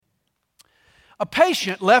A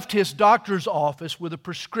patient left his doctor's office with a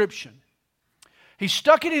prescription. He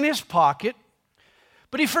stuck it in his pocket,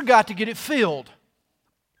 but he forgot to get it filled.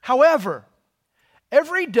 However,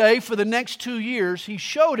 every day for the next 2 years, he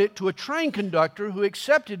showed it to a train conductor who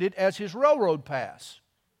accepted it as his railroad pass.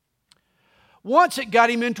 Once it got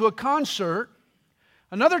him into a concert,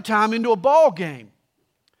 another time into a ball game.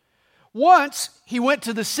 Once he went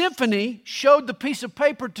to the symphony, showed the piece of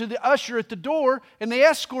paper to the usher at the door, and they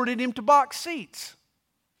escorted him to box seats.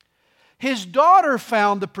 His daughter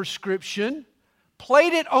found the prescription,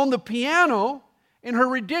 played it on the piano, and her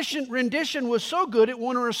rendition was so good it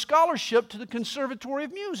won her a scholarship to the Conservatory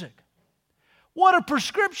of Music. What a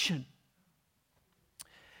prescription!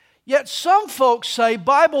 Yet some folks say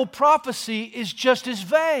Bible prophecy is just as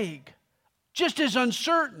vague, just as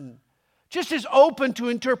uncertain, just as open to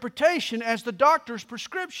interpretation as the doctor's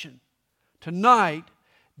prescription. Tonight,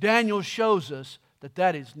 Daniel shows us that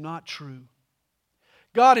that is not true.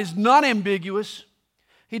 God is not ambiguous.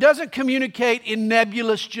 He doesn't communicate in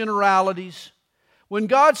nebulous generalities. When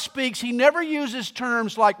God speaks, He never uses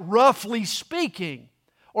terms like roughly speaking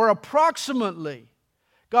or approximately.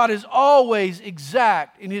 God is always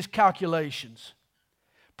exact in His calculations.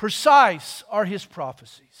 Precise are His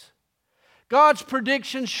prophecies. God's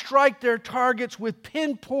predictions strike their targets with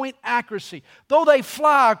pinpoint accuracy. Though they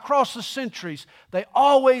fly across the centuries, they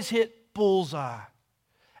always hit bullseye,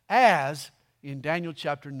 as in Daniel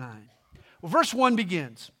chapter 9. Well, verse 1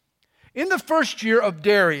 begins, "In the first year of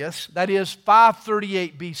Darius," that is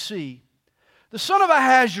 538 BC, "the son of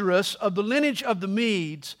Ahasuerus of the lineage of the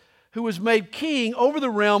Medes, who was made king over the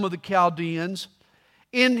realm of the Chaldeans,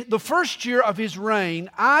 in the first year of his reign,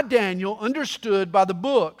 I, Daniel, understood by the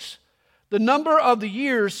books the number of the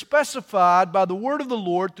years specified by the word of the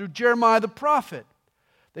Lord through Jeremiah the prophet,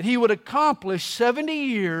 that he would accomplish 70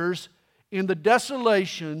 years in the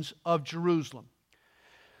desolations of Jerusalem."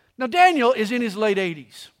 Now, Daniel is in his late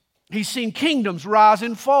 80s. He's seen kingdoms rise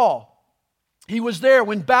and fall. He was there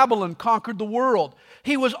when Babylon conquered the world.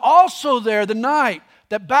 He was also there the night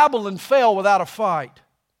that Babylon fell without a fight.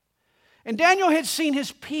 And Daniel had seen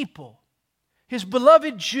his people, his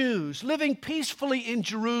beloved Jews, living peacefully in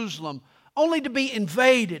Jerusalem, only to be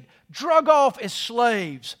invaded, drug off as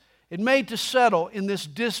slaves, and made to settle in this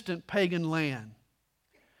distant pagan land.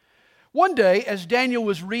 One day, as Daniel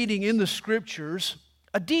was reading in the Scriptures,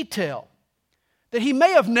 a detail that he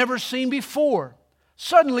may have never seen before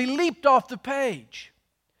suddenly leaped off the page.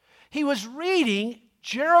 He was reading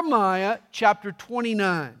Jeremiah chapter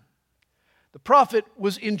 29. The prophet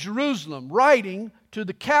was in Jerusalem writing to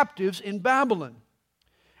the captives in Babylon.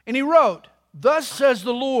 And he wrote, "Thus says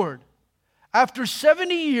the Lord, after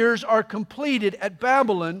 70 years are completed at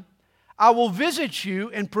Babylon, I will visit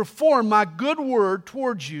you and perform my good word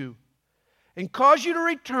towards you and cause you to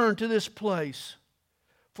return to this place.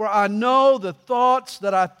 For I know the thoughts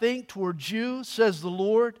that I think towards you, says the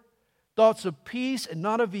Lord, thoughts of peace and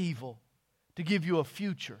not of evil, to give you a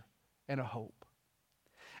future and a hope."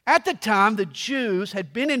 At the time, the Jews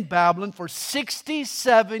had been in Babylon for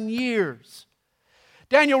 67 years.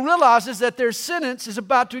 Daniel realizes that their sentence is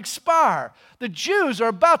about to expire. The Jews are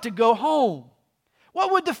about to go home.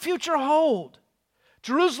 What would the future hold?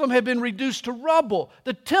 Jerusalem had been reduced to rubble.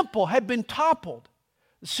 The temple had been toppled.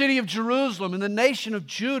 The city of Jerusalem and the nation of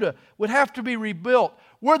Judah would have to be rebuilt.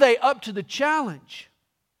 Were they up to the challenge?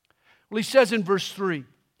 Well, he says in verse 3,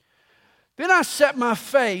 "Then I set my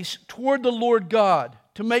face toward the Lord God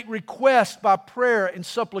to make request by prayer and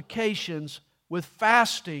supplications with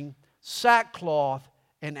fasting, sackcloth,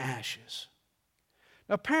 and ashes."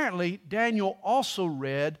 Now, apparently, Daniel also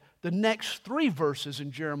read the next 3 verses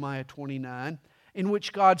in Jeremiah 29, in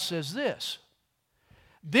which God says this,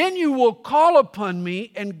 "Then you will call upon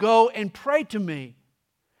me and go and pray to me,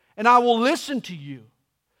 and I will listen to you.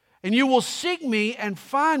 And you will seek me and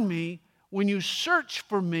find me when you search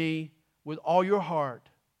for me with all your heart.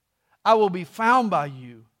 I will be found by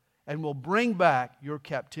you and will bring back your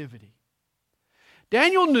captivity."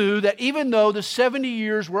 Daniel knew that even though the 70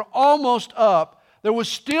 years were almost up, there was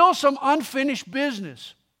still some unfinished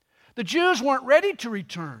business. The Jews weren't ready to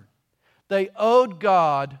return. They owed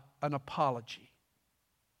God an apology.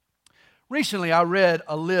 Recently, I ran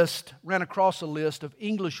across a list of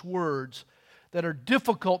English words that are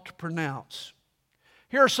difficult to pronounce.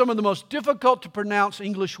 Here are some of the most difficult to pronounce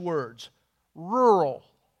English words. Rural.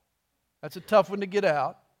 That's a tough one to get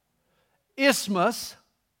out. Isthmus.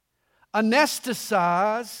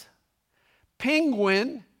 Anesthetize.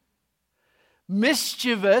 Penguin.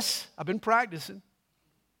 Mischievous. I've been practicing.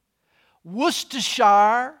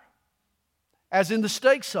 Worcestershire, as in the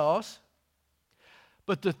steak sauce.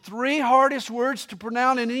 But the 3 hardest words to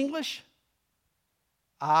pronounce in English,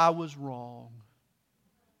 I was wrong.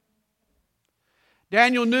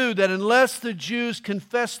 Daniel knew that unless the Jews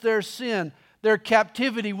confessed their sin, their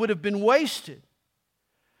captivity would have been wasted.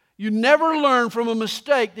 You never learn from a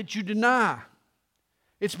mistake that you deny.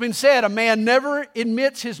 It's been said, a man who never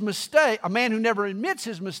admits his mistake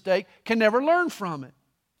can never learn from it.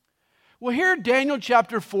 Well, here Daniel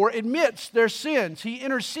chapter 4 admits their sins. He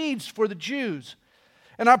intercedes for the Jews.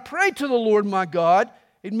 And I prayed to the Lord my God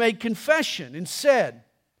and made confession and said,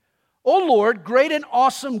 O Lord, great and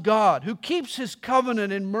awesome God, who keeps His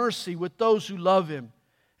covenant and mercy with those who love Him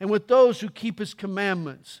and with those who keep His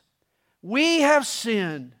commandments. We have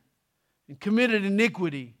sinned and committed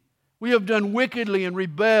iniquity. We have done wickedly and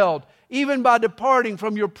rebelled, even by departing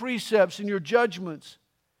from your precepts and your judgments.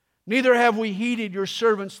 Neither have we heeded your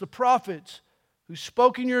servants, the prophets, who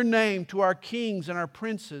spoke in your name to our kings and our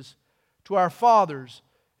princes, to our fathers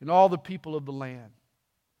and all the people of the land.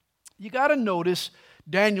 You got to notice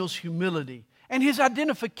Daniel's humility and his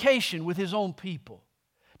identification with his own people.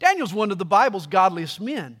 Daniel's one of the Bible's godliest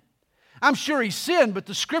men. I'm sure he sinned, but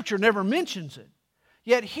the Scripture never mentions it.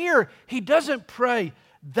 Yet here, he doesn't pray,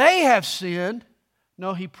 they have sinned.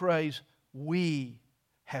 No, he prays, we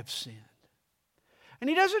have sinned. And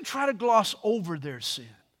he doesn't try to gloss over their sin.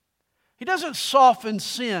 He doesn't soften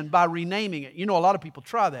sin by renaming it. You know, a lot of people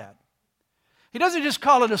try that. He doesn't just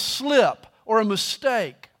call it a slip or a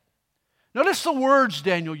mistake. Notice the words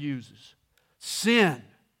Daniel uses. Sin,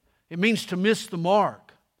 it means to miss the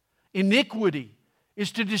mark. Iniquity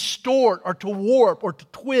is to distort or to warp or to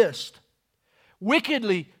twist.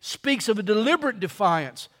 Wickedly speaks of a deliberate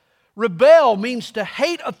defiance. Rebel means to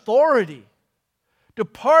hate authority.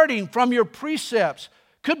 Departing from your precepts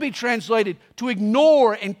could be translated to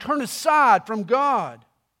ignore and turn aside from God.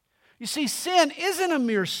 You see, sin isn't a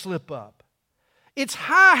mere slip-up. It's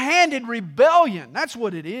high-handed rebellion. That's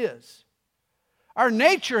what it is. Our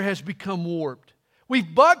nature has become warped.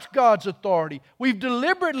 We've bucked God's authority. We've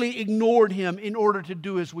deliberately ignored Him in order to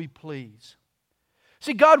do as we please.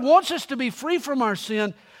 See, God wants us to be free from our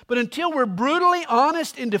sin, but until we're brutally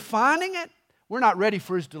honest in defining it, we're not ready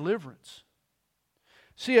for His deliverance.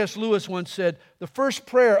 C.S. Lewis once said, the first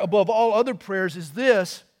prayer above all other prayers is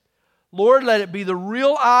this: Lord, let it be the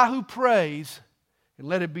real I who prays, and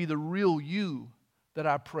let it be the real you that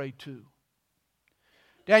I pray to.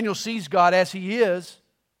 Daniel sees God as He is,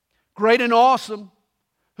 great and awesome,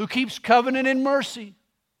 who keeps covenant and mercy.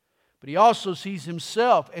 But he also sees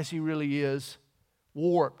himself as he really is,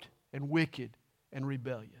 warped and wicked and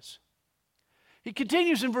rebellious. He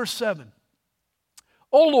continues in verse 7.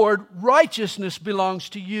 O Lord, righteousness belongs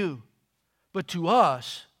to you, but to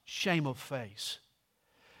us shame of face.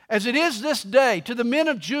 As it is this day to the men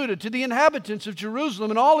of Judah, to the inhabitants of Jerusalem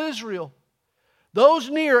and all Israel, those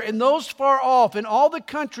near and those far off, in all the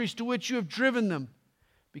countries to which you have driven them,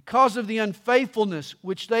 because of the unfaithfulness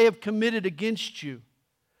which they have committed against you.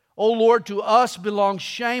 O Lord, to us belongs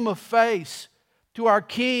shame of face, to our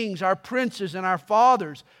kings, our princes, and our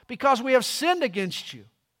fathers, because we have sinned against you.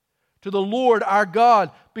 To the Lord our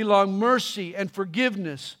God belong mercy and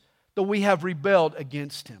forgiveness, though we have rebelled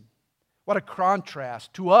against Him. What a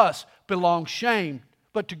contrast. To us belongs shame,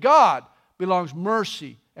 but to God belongs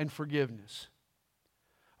mercy and forgiveness.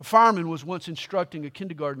 A fireman was once instructing a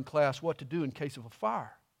kindergarten class what to do in case of a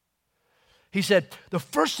fire. He said, the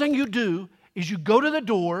first thing you do is you go to the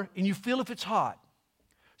door and you feel if it's hot.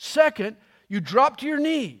 Second, you drop to your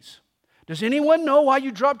knees. Does anyone know why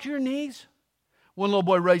you drop to your knees? One little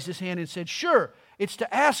boy raised his hand and said, sure, it's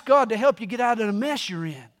to ask God to help you get out of the mess you're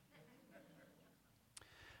in.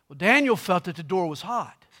 Well, Daniel felt that the door was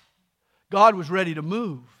hot. God was ready to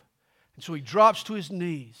move. And so he drops to his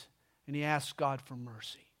knees and he asks God for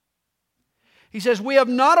mercy. He says, we have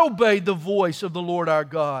not obeyed the voice of the Lord our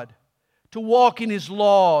God to walk in His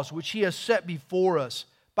laws which He has set before us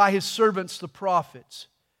by His servants the prophets.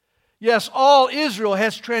 Yes, all Israel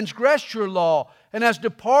has transgressed your law and has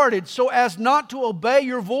departed so as not to obey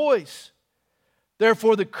your voice.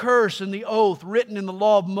 Therefore the curse and the oath written in the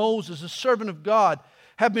law of Moses, the servant of God,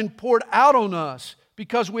 have been poured out on us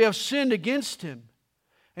because we have sinned against Him.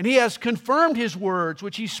 And He has confirmed His words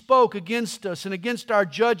which He spoke against us and against our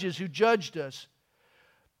judges who judged us,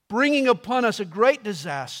 bringing upon us a great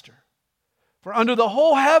disaster. For under the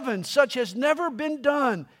whole heaven such has never been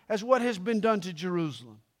done as what has been done to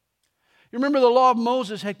Jerusalem. You remember the law of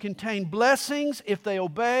Moses had contained blessings if they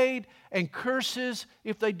obeyed and curses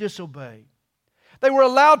if they disobeyed. They were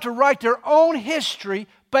allowed to write their own history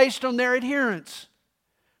based on their adherence.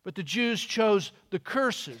 But the Jews chose the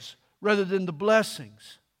curses rather than the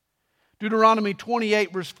blessings. Deuteronomy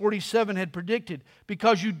 28 verse 47 had predicted,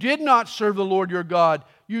 because you did not serve the Lord your God,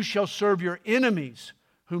 you shall serve your enemies,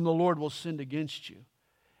 whom the Lord will send against you.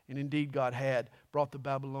 And indeed God had brought the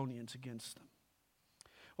Babylonians against them.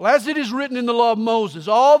 Well, as it is written in the law of Moses,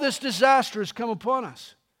 all this disaster has come upon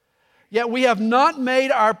us. Yet we have not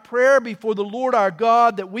made our prayer before the Lord our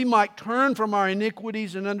God, that we might turn from our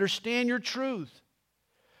iniquities and understand your truth.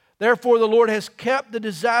 Therefore the Lord has kept the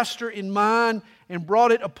disaster in mind and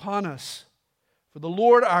brought it upon us. For the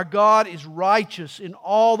Lord our God is righteous in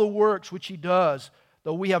all the works which He does,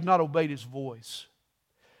 though we have not obeyed His voice.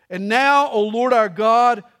 And now, O Lord our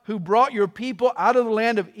God, who brought your people out of the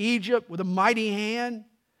land of Egypt with a mighty hand,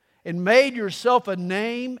 and made yourself a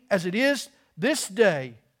name, as it is this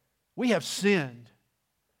day, we have sinned,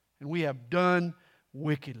 and we have done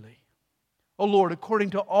wickedly. O Lord,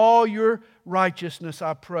 according to all your righteousness,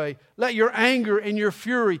 I pray, let your anger and your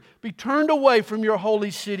fury be turned away from your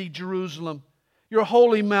holy city, Jerusalem, your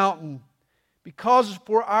holy mountain. Because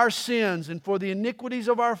for our sins and for the iniquities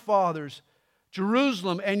of our fathers,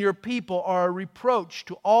 Jerusalem and your people are a reproach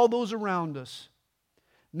to all those around us.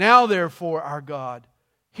 Now, therefore, our God,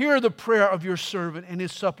 hear the prayer of your servant and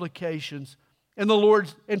his supplications, and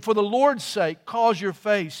for the Lord's sake, cause your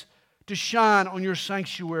face to shine on your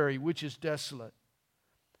sanctuary, which is desolate.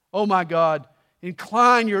 Oh my God,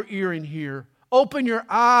 incline your ear and hear. Open your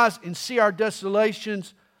eyes and see our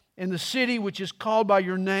desolations in the city which is called by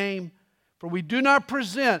your name. For we do not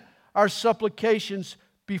present our supplications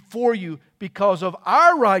before you because of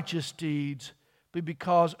our righteous deeds, but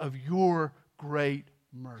because of your great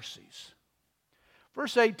mercies.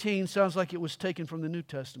 Verse 18 sounds like it was taken from the New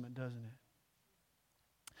Testament, doesn't it?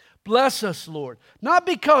 Bless us, Lord, not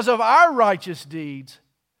because of our righteous deeds,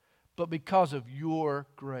 but because of your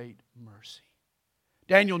great mercy.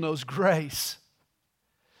 Daniel knows grace.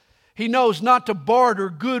 He knows not to barter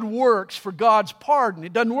good works for God's pardon.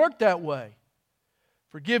 It doesn't work that way.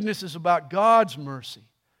 Forgiveness is about God's mercy,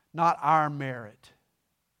 not our merit.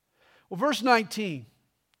 Well, verse 19.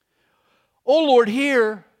 O Lord,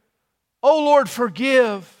 hear. O Lord,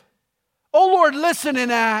 forgive. O Lord, listen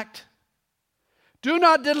and act. Do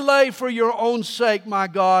not delay for your own sake, my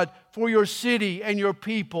God, for your city and your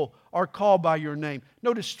people are called by your name.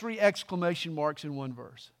 Notice 3 exclamation marks in one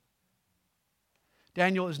verse.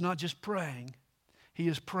 Daniel is not just praying, he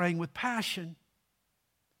is praying with passion.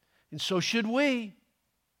 And so should we.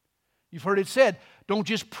 You've heard it said, don't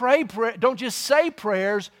just say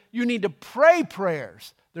prayers, you need to pray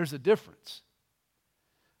prayers. There's a difference.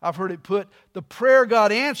 I've heard it put, the prayer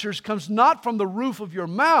God answers comes not from the roof of your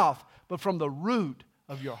mouth, but from the root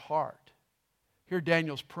of your heart. Here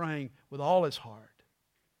Daniel's praying with all his heart.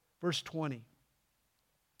 Verse 20.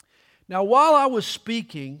 Now while I was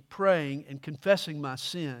speaking, praying, and confessing my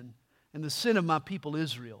sin, and the sin of my people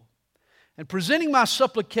Israel, and presenting my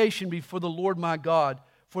supplication before the Lord my God,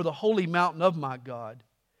 for the holy mountain of my God,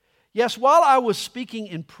 yes, while I was speaking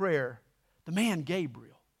in prayer, the man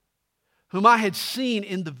Gabriel, whom I had seen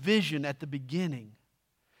in the vision at the beginning,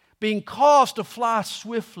 being caused to fly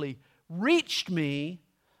swiftly, reached me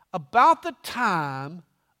about the time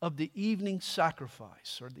of the evening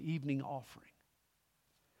sacrifice or the evening offering.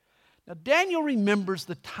 Now Daniel remembers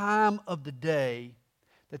the time of the day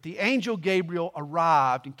that the angel Gabriel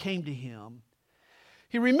arrived and came to him.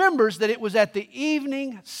 He remembers that it was at the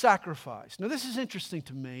evening sacrifice. Now this is interesting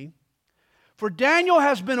to me, for Daniel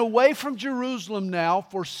has been away from Jerusalem now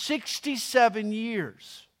for 67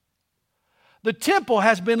 years. The temple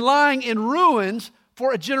has been lying in ruins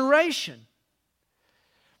for a generation.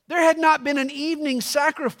 There had not been an evening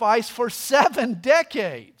sacrifice for 7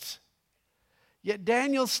 decades. Yet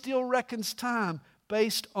Daniel still reckons time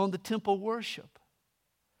based on the temple worship.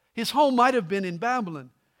 His home might have been in Babylon,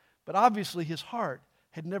 but obviously his heart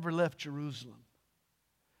had never left Jerusalem.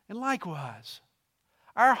 And likewise,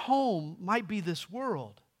 our home might be this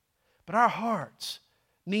world, but our hearts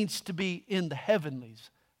needs to be in the heavenlies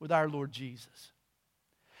with our Lord Jesus.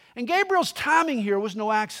 And Gabriel's timing here was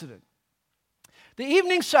no accident. The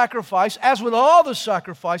evening sacrifice, as with all the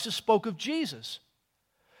sacrifices, spoke of Jesus.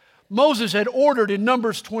 Moses had ordered in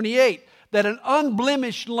Numbers 28 that an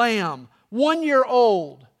unblemished lamb, 1 year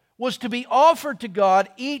old, was to be offered to God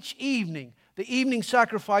each evening. The evening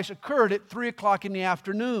sacrifice occurred at 3 o'clock in the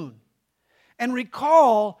afternoon. And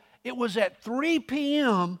recall, it was at 3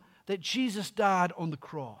 p.m. that Jesus died on the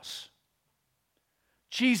cross.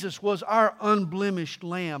 Jesus was our unblemished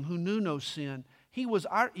lamb who knew no sin. He was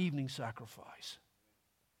our evening sacrifice.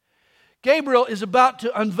 Gabriel is about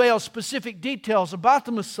to unveil specific details about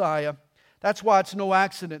the Messiah. That's why it's no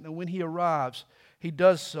accident that when he arrives, he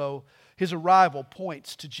does so. His arrival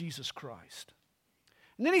points to Jesus Christ.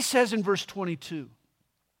 And then he says in verse 22,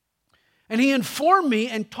 and he informed me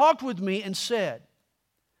and talked with me and said,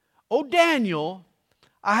 O Daniel,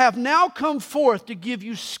 I have now come forth to give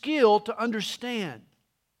you skill to understand.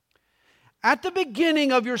 At the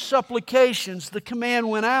beginning of your supplications, the command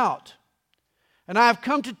went out, and I have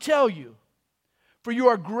come to tell you, for you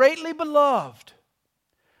are greatly beloved.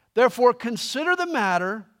 Therefore, consider the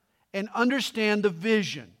matter and understand the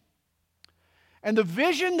vision. And the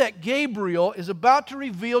vision that Gabriel is about to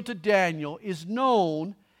reveal to Daniel is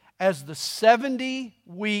known as the 70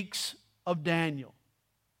 weeks of Daniel.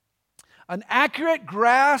 An accurate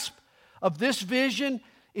grasp of this vision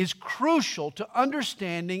is crucial to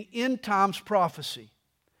understanding end times prophecy.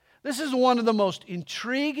 This is one of the most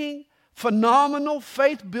intriguing, phenomenal,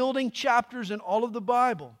 faith-building chapters in all of the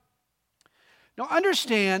Bible. Now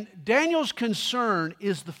understand, Daniel's concern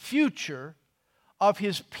is the future of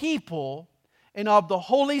his people and of the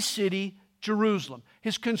holy city, Jerusalem.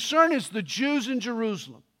 His concern is the Jews in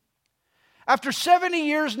Jerusalem. After 70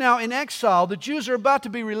 years now in exile, the Jews are about to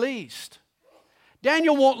be released.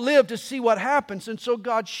 Daniel won't live to see what happens, and so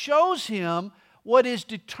God shows him what is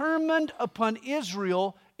determined upon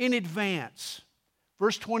Israel in advance.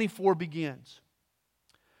 Verse 24 begins.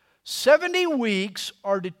 70 weeks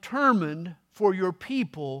are determined for your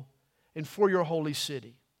people and for your holy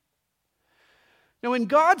city. Now, in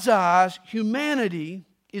God's eyes, humanity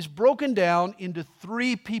is broken down into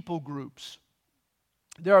three people groups.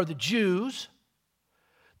 There are the Jews,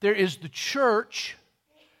 there is the church,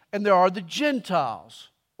 and there are the Gentiles,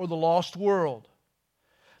 or the lost world.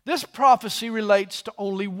 This prophecy relates to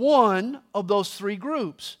only one of those three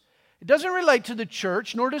groups. It doesn't relate to the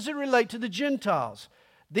church, nor does it relate to the Gentiles.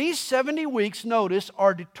 These 70 weeks, notice,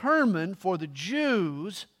 are determined for the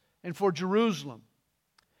Jews and for Jerusalem.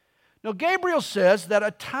 Now, Gabriel says that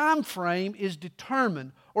a time frame is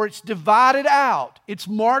determined, or it's divided out. It's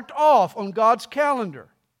marked off on God's calendar.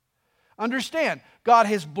 Understand, God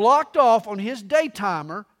has blocked off on His day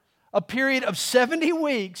timer a period of 70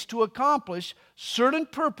 weeks to accomplish certain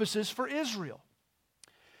purposes for Israel.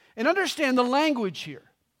 And understand the language here.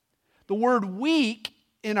 The word week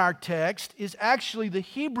in our text is actually the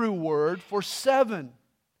Hebrew word for 7.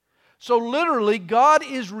 So literally, God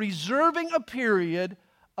is reserving a period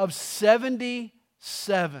of 70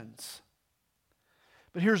 sevens.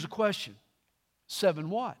 But here's the question. 7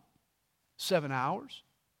 what? 7 hours?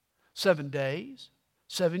 7 days?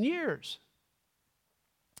 7 years?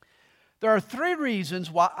 There are 3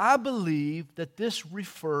 reasons why I believe that this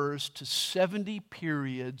refers to 70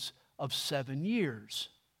 periods of 7 years.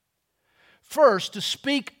 First, to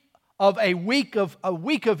speak of a week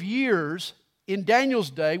of years in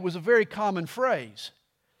Daniel's day was a very common phrase.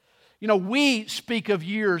 You know, we speak of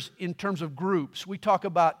years in terms of groups. We talk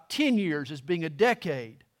about 10 years as being a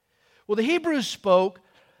decade. Well, the Hebrews spoke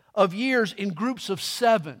of years in groups of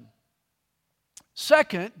 7.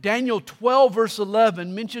 Second, Daniel 12 verse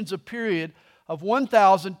 11 mentions a period of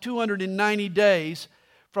 1,290 days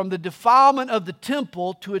from the defilement of the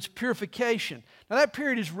temple to its purification. Now that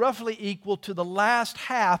period is roughly equal to the last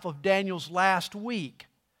half of Daniel's last week.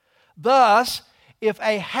 Thus, if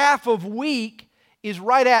a half of week is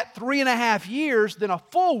right at 3.5 years, then a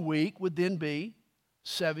full week would then be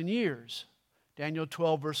 7 years. Daniel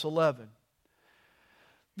 12 verse 11.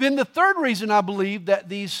 Then the third reason I believe that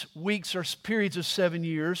these weeks are periods of 7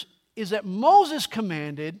 years is that Moses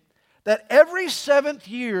commanded that every 7th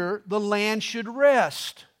year the land should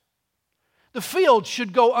rest. The fields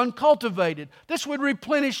should go uncultivated. This would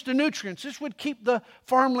replenish the nutrients. This would keep the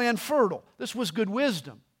farmland fertile. This was good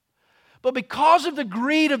wisdom. But because of the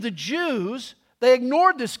greed of the Jews, they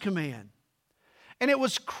ignored this command. And it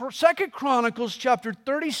was 2 Chronicles chapter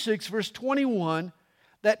 36 verse 21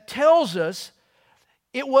 that tells us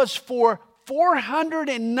it was for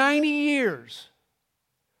 490 years,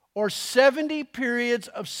 or 70 periods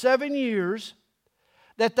of 7 years,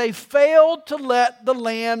 that they failed to let the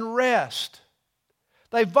land rest.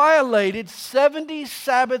 They violated 70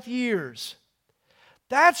 Sabbath years.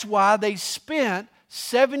 That's why they spent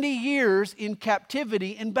 70 years in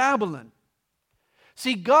captivity in Babylon.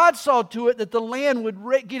 See, God saw to it that the land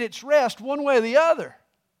would get its rest one way or the other.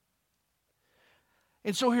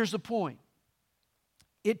 And so here's the point.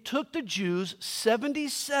 It took the Jews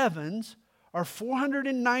 77s, or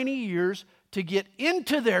 490 years, to get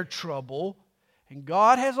into their trouble, and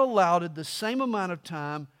God has allowed it the same amount of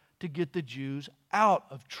time to get the Jews out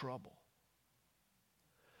of trouble.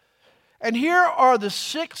 And here are the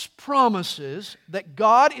 6 promises that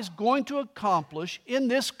God is going to accomplish in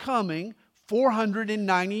this coming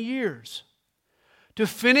 490 years. To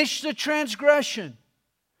finish the transgression,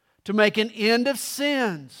 to make an end of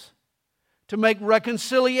sins, to make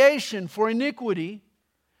reconciliation for iniquity,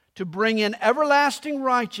 to bring in everlasting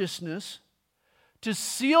righteousness, to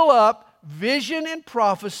seal up vision and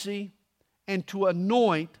prophecy, and to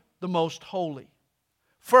anoint the most holy.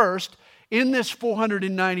 First, in this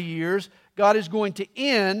 490 years, God is going to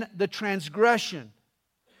end the transgression.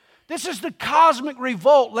 This is the cosmic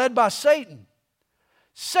revolt led by Satan.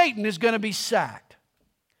 Satan is going to be sacked.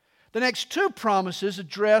 The next two promises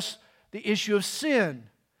address the issue of sin.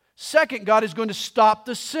 Second, God is going to stop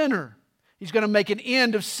the sinner. He's going to make an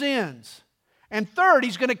end of sins. And third,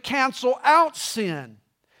 He's going to cancel out sin.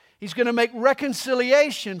 He's going to make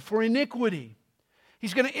reconciliation for iniquity.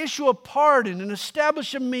 He's going to issue a pardon and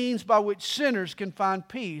establish a means by which sinners can find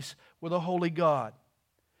peace with a holy God.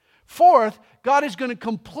 Fourth, God is going to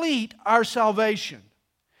complete our salvation.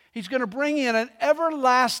 He's going to bring in an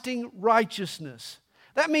everlasting righteousness.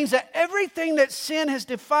 That means that everything that sin has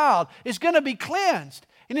defiled is going to be cleansed,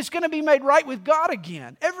 and it's going to be made right with God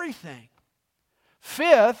again. Everything.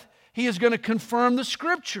 Fifth, He is going to confirm the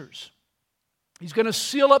Scriptures. He's going to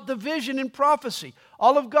seal up the vision and prophecy.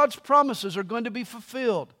 All of God's promises are going to be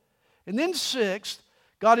fulfilled. And then sixth,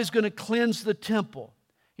 God is going to cleanse the temple.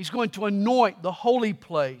 He's going to anoint the holy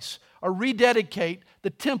place or rededicate the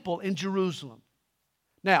temple in Jerusalem.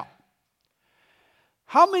 Now,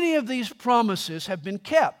 how many of these promises have been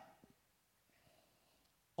kept?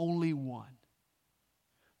 Only one.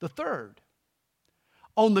 The third.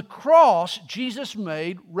 On the cross, Jesus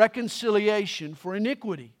made reconciliation for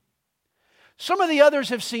iniquity. Some of the others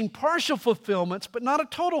have seen partial fulfillments, but not a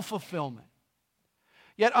total fulfillment.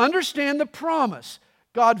 Yet understand the promise.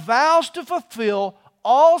 God vows to fulfill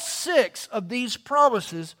all 6 of these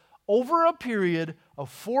promises over a period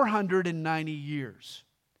of 490 years.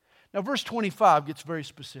 Now, verse 25 gets very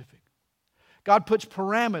specific. God puts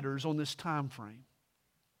parameters on this time frame.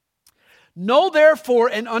 Know therefore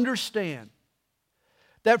and understand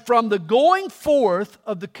that from the going forth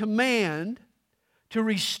of the command to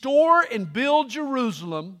restore and build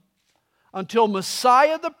Jerusalem until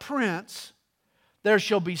Messiah the Prince, there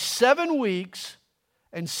shall be 7 weeks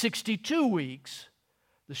and 62 weeks.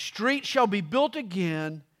 The street shall be built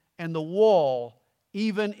again, and the wall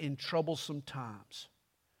even in troublesome times.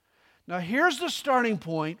 Now here's the starting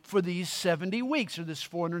point for these 70 weeks, or this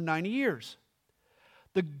 490 years.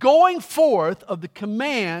 The going forth of the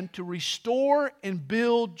command to restore and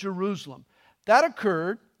build Jerusalem. That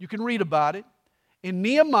occurred, you can read about it, in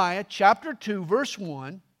Nehemiah chapter 2, verse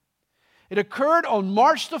 1. It occurred on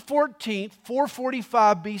March the 14th,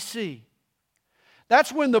 445 BC.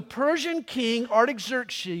 That's when the Persian king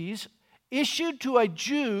Artaxerxes issued to a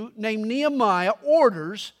Jew named Nehemiah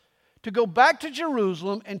orders to go back to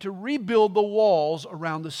Jerusalem and to rebuild the walls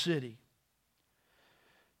around the city.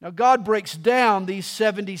 Now God breaks down these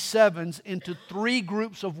 77s into 3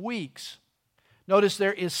 groups of weeks. Notice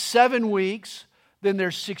there is 7 weeks, then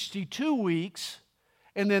there's 62 weeks,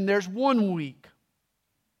 and then there's 1 week.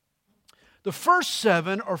 The first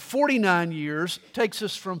 7, or 49 years, takes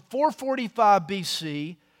us from 445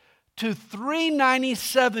 BC to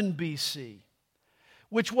 397 BC,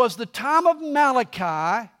 which was the time of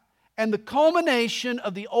Malachi and the culmination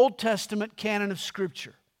of the Old Testament canon of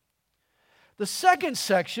Scripture. The second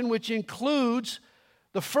section, which includes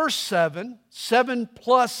the first 7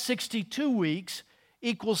 plus 62 weeks,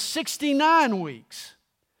 equals 69 weeks.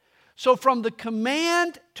 So from the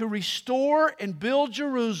command to restore and build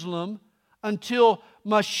Jerusalem until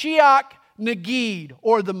Mashiach Nagid,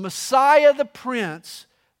 or the Messiah the Prince,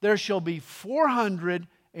 there shall be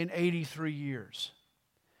 483 years.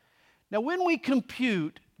 Now when we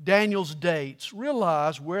compute Daniel's dates,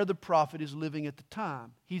 realize where the prophet is living at the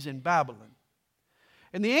time. He's in Babylon.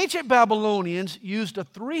 And the ancient Babylonians used a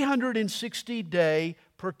 360-day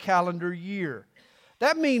per calendar year.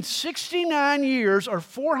 That means 69 weeks or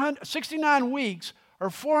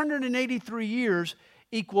 483 years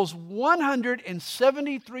equals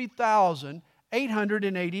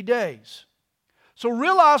 173,880 days. So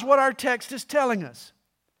realize what our text is telling us.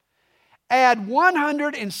 Add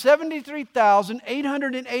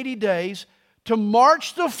 173,880 days to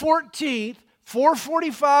March the 14th,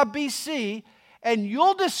 445 BC, and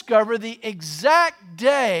you'll discover the exact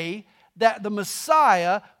day that the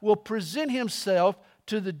Messiah will present Himself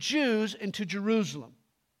to the Jews and to Jerusalem.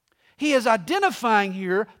 He is identifying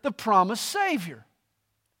here the promised Savior.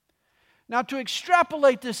 Now, to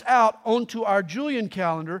extrapolate this out onto our Julian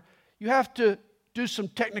calendar, you have to do some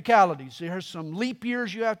technicalities. There's some leap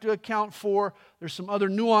years you have to account for. There's some other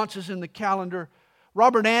nuances in the calendar.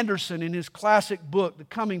 Robert Anderson, in his classic book, The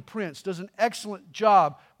Coming Prince, does an excellent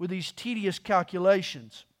job with these tedious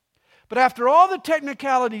calculations. But after all the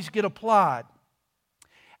technicalities get applied,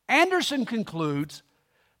 Anderson concludes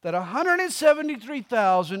that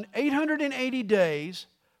 173,880 days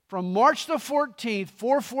from March the 14th,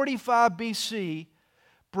 445 BC,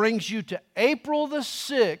 brings you to April the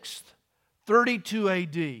 6th, 32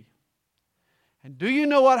 AD. And do you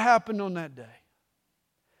know what happened on that day?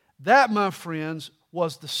 That, my friends,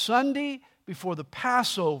 was the Sunday before the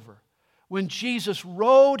Passover, when Jesus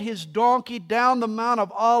rode his donkey down the Mount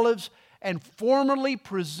of Olives and formally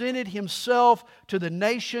presented himself to the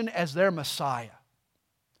nation as their Messiah.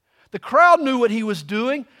 The crowd knew what he was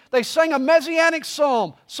doing. They sang a messianic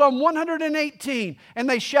psalm, Psalm 118, and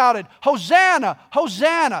they shouted, "Hosanna,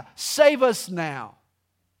 Hosanna, save us now."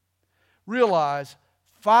 Realize,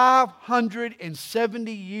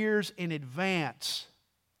 570 years in advance,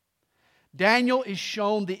 Daniel is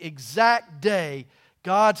shown the exact day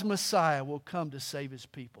God's Messiah will come to save His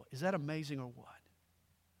people. Is that amazing or what?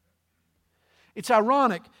 It's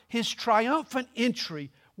ironic, His triumphant entry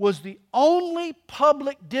was the only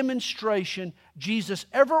public demonstration Jesus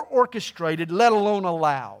ever orchestrated, let alone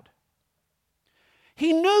allowed.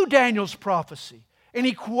 He knew Daniel's prophecy, and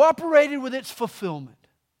He cooperated with its fulfillment.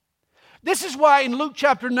 This is why in Luke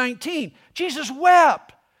chapter 19, Jesus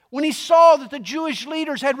wept when He saw that the Jewish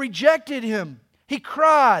leaders had rejected Him. He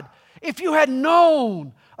cried, "If you had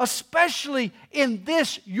known, especially in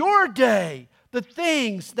this your day, the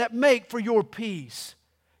things that make for your peace,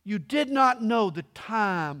 you did not know the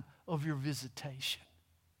time of your visitation."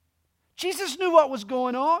 Jesus knew what was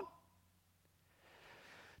going on.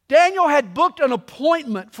 Daniel had booked an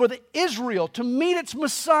appointment for Israel to meet its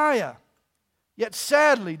Messiah. Yet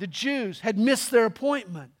sadly, the Jews had missed their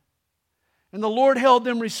appointment. And the Lord held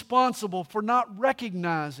them responsible for not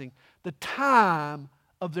recognizing the time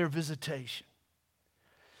of their visitation.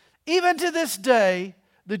 Even to this day,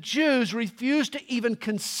 the Jews refuse to even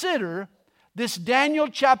consider this Daniel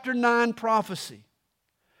chapter 9 prophecy.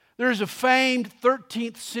 There is a famed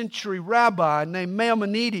 13th century rabbi named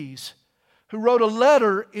Maimonides who wrote a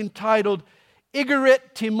letter entitled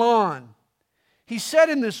Igarit Timon. He said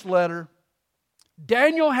in this letter,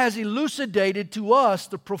 "Daniel has elucidated to us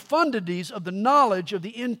the profundities of the knowledge of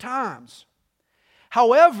the end times.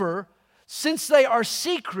 However, since they are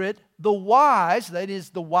secret, the wise," that is,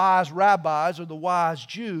 the wise rabbis or the wise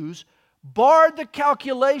Jews, "barred the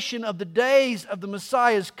calculation of the days of the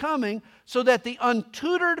Messiah's coming so that the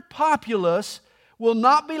untutored populace will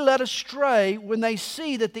not be led astray when they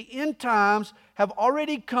see that the end times have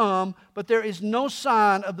already come, but there is no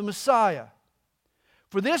sign of the Messiah.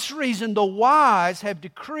 For this reason, the wise have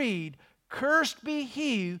decreed, 'Cursed be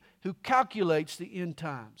he who calculates the end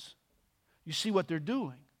times.'" You see what they're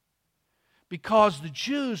doing? Because the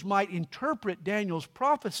Jews might interpret Daniel's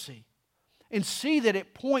prophecy and see that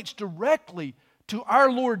it points directly to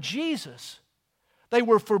our Lord Jesus, they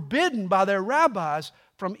were forbidden by their rabbis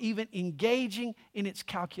from even engaging in its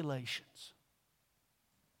calculations.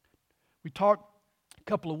 We talked a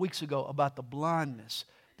couple of weeks ago about the blindness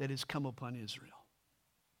that has come upon Israel.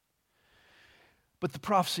 But the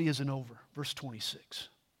prophecy isn't over. Verse 26.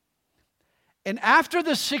 "And after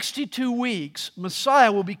the 62 weeks,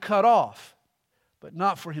 Messiah will be cut off, but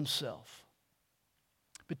not for Himself.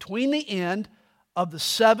 Between the end of the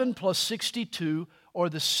 7 plus 62, or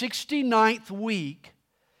the 69th week,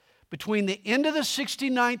 between the end of the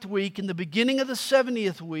 69th week and the beginning of the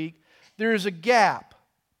 70th week, there is a gap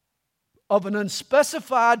of an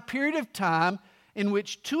unspecified period of time in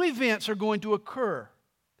which two events are going to occur.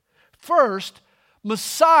 First,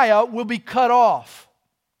 Messiah will be cut off.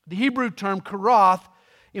 The Hebrew term karath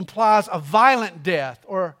implies a violent death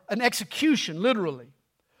or an execution, literally.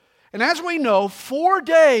 And as we know, 4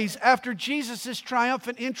 days after Jesus'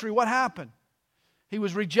 triumphant entry, what happened? He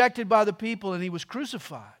was rejected by the people and He was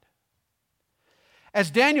crucified. As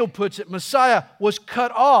Daniel puts it, Messiah was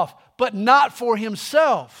cut off, but not for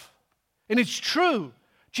Himself. And it's true.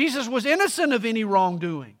 Jesus was innocent of any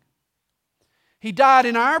wrongdoing. He died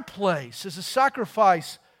in our place as a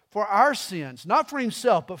sacrifice for our sins, not for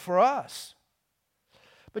Himself, but for us.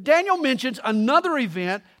 But Daniel mentions another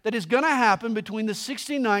event that is going to happen between the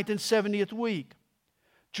 69th and 70th week.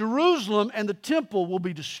 Jerusalem and the temple will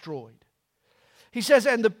be destroyed. He says,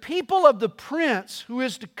 "And the people of the prince who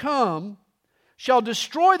is to come shall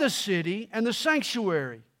destroy the city and the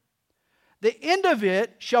sanctuary. The end of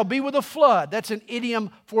it shall be with a flood." That's an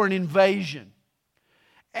idiom for an invasion.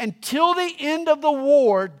 "Until the end of the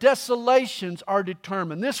war, desolations are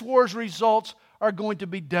determined." This war's results are going to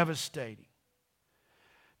be devastating.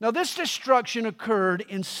 Now, this destruction occurred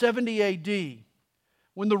in 70 AD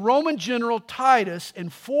when the Roman general Titus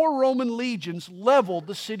and 4 Roman legions leveled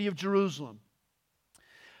the city of Jerusalem.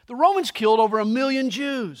 The Romans killed over 1 million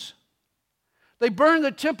Jews. They burned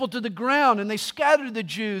the temple to the ground and they scattered the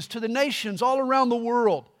Jews to the nations all around the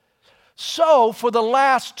world. So, for the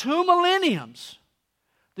last 2 millenniums,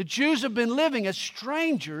 the Jews have been living as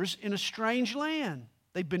strangers in a strange land.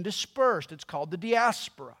 They've been dispersed. It's called the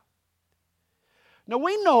diaspora. Now,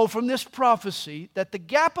 we know from this prophecy that the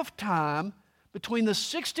gap of time between the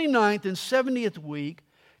 69th and 70th week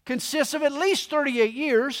consists of at least 38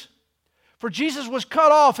 years, for Jesus was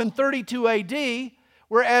cut off in 32 AD,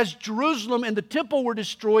 whereas Jerusalem and the temple were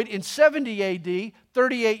destroyed in 70 AD,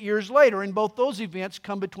 38 years later, and both those events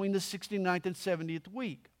come between the 69th and 70th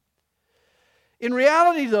week. In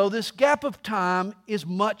reality, though, this gap of time is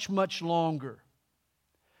much, much longer.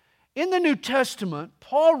 In the New Testament,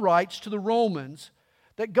 Paul writes to the Romans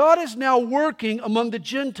that God is now working among the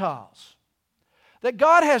Gentiles, that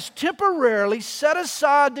God has temporarily set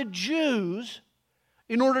aside the Jews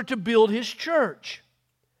in order to build His church.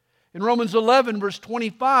 In Romans 11, verse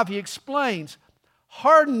 25, he explains,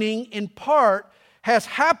 hardening in part has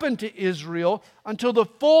happened to Israel until the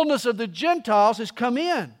fullness of the Gentiles has come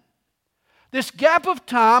in. This gap of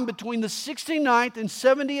time between the 69th and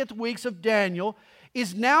 70th weeks of Daniel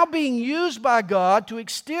is now being used by God to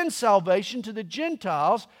extend salvation to the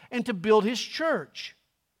Gentiles and to build His church.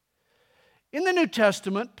 In the New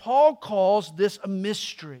Testament, Paul calls this a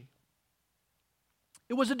mystery.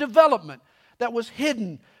 It was a development that was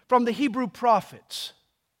hidden from the Hebrew prophets.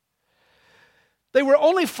 They were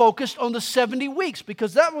only focused on the 70 weeks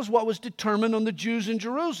because that was what was determined on the Jews in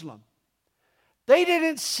Jerusalem. They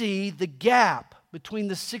didn't see the gap between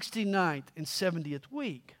the 69th and 70th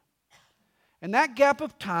week. And that gap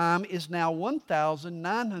of time is now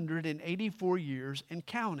 1,984 years and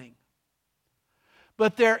counting.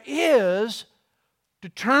 But there is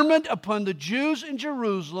determined upon the Jews in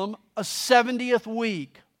Jerusalem a 70th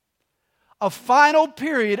week, a final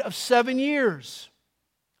period of 7 years.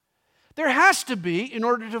 There has to be in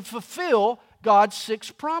order to fulfill God's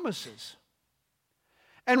 6 promises.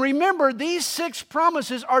 And remember, these 6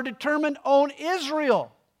 promises are determined on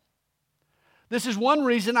Israel. This is one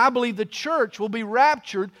reason I believe the church will be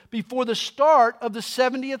raptured before the start of the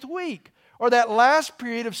 70th week, or that last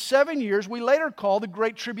period of 7 years we later call the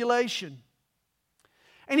Great Tribulation.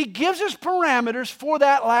 And he gives us parameters for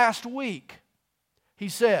that last week. He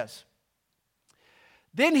says,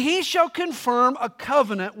 "Then he shall confirm a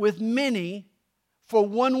covenant with many for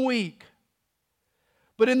 1 week.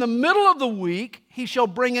 But in the middle of the week, he shall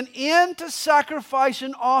bring an end to sacrifice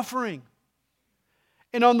and offering.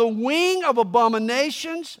 And on the wing of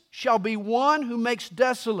abominations shall be one who makes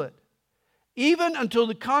desolate, even until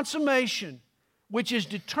the consummation, which is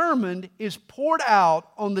determined, is poured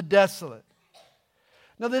out on the desolate."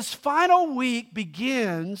 Now, this final week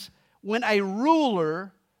begins when a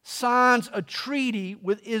ruler signs a treaty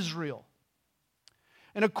with Israel.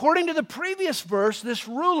 And according to the previous verse, this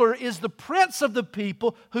ruler is the prince of the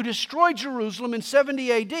people who destroyed Jerusalem in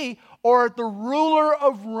 70 AD, or the ruler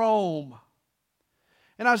of Rome.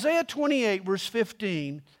 In Isaiah 28, verse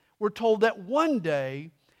 15, we're told that one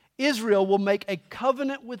day Israel will make a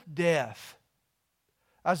covenant with death.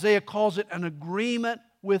 Isaiah calls it an agreement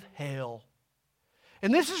with hell.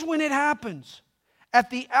 And this is when it happens, at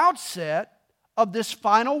the outset of this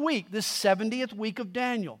final week, this 70th week of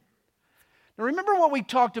Daniel. Now remember what we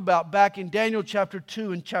talked about back in Daniel chapter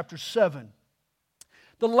 2 and chapter 7.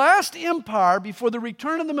 The last empire before the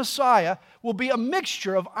return of the Messiah will be a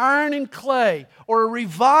mixture of iron and clay, or a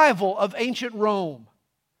revival of ancient Rome.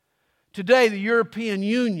 Today, the European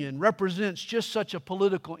Union represents just such a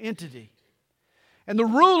political entity. And the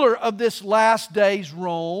ruler of this last day's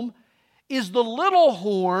Rome is the little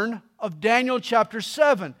horn of Daniel chapter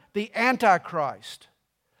 7, the Antichrist.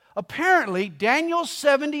 Apparently, Daniel's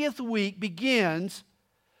 70th week begins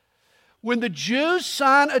when the Jews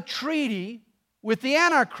sign a treaty with the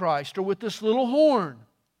Antichrist, or with this little horn.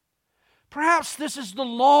 Perhaps this is the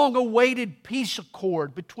long-awaited peace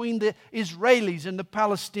accord between the Israelis and the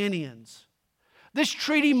Palestinians. This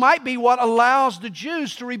treaty might be what allows the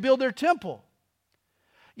Jews to rebuild their temple.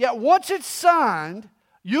 Yet once it's signed,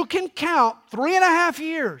 you can count 3.5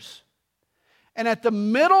 years. And at the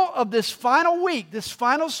middle of this final week, this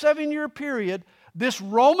final 7-year period, this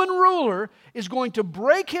Roman ruler is going to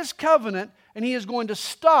break his covenant, and he is going to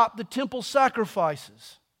stop the temple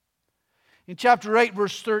sacrifices. In chapter 8,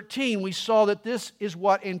 verse 13, we saw that this is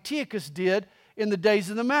what Antiochus did in the days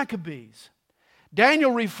of the Maccabees.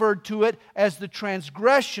 Daniel referred to it as the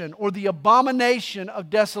transgression or the abomination of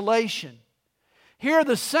desolation. Here,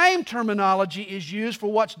 the same terminology is used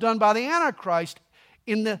for what's done by the Antichrist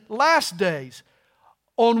in the last days.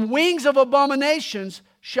 On wings of abominations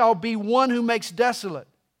shall be one who makes desolate.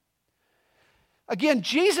 Again,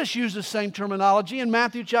 Jesus used the same terminology in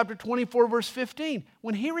Matthew chapter 24, verse 15,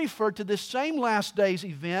 when he referred to this same last days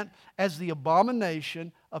event as the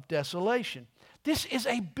abomination of desolation. This is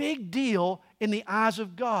a big deal in the eyes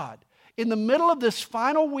of God. In the middle of this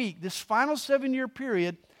final week, this final 7-year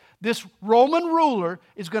period, this Roman ruler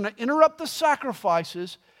is going to interrupt the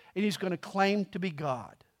sacrifices and he's going to claim to be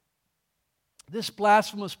God. This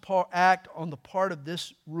blasphemous act on the part of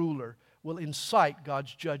this ruler will incite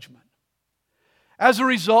God's judgment. As a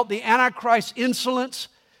result, the Antichrist's insolence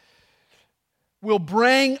will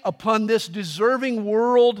bring upon this deserving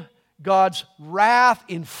world God's wrath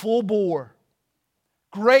in full bore.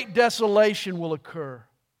 Great desolation will occur.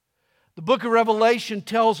 The book of Revelation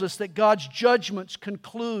tells us that God's judgments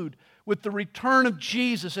conclude with the return of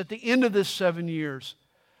Jesus at the end of this 7 years.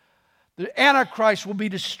 The Antichrist will be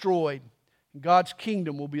destroyed, and God's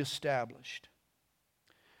kingdom will be established.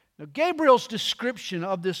 Now, Gabriel's description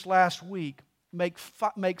of this last week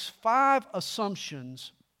makes 5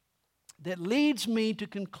 assumptions that leads me to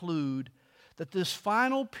conclude that this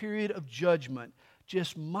final period of judgment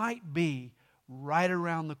just might be right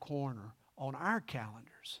around the corner on our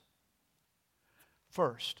calendars.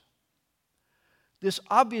 First, this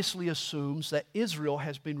obviously assumes that Israel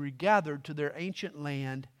has been regathered to their ancient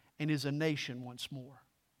land and is a nation once more.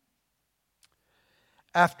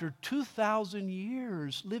 After 2,000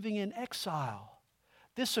 years living in exile,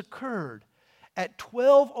 this occurred at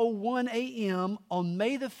 12:01 a.m. on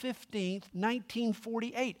May the 15th,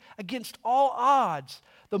 1948. Against all odds,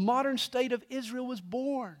 the modern state of Israel was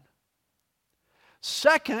born.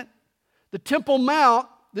 Second, the Temple Mount,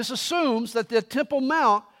 this assumes that the Temple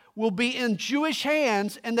Mount will be in Jewish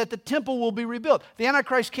hands and that the temple will be rebuilt. The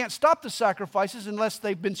Antichrist can't stop the sacrifices unless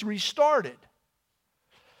they've been restarted.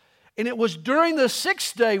 And it was during the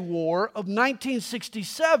Six-Day War of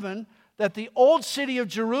 1967 that the old city of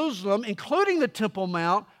Jerusalem, including the Temple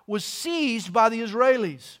Mount, was seized by the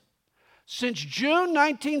Israelis. Since June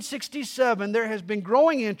 1967, there has been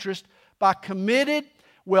growing interest by committed,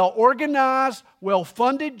 well-organized,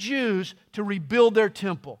 well-funded Jews to rebuild their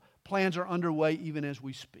temple. Plans are underway even as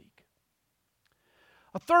we speak.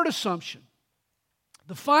 A third assumption.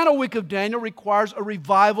 The final week of Daniel requires a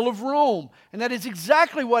revival of Rome. And that is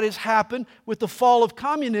exactly what has happened with the fall of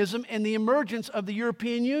communism and the emergence of the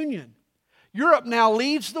European Union. Europe now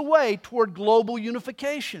leads the way toward global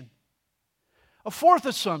unification. A fourth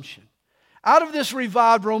assumption. Out of this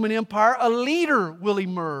revived Roman Empire, a leader will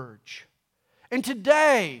emerge. And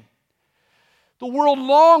today, the world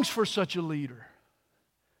longs for such a leader.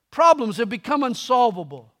 Problems have become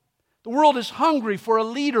unsolvable. The world is hungry for a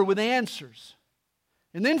leader with answers.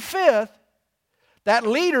 And then fifth, that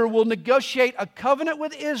leader will negotiate a covenant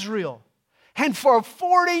with Israel. And for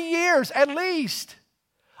 40 years at least,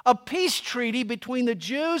 a peace treaty between the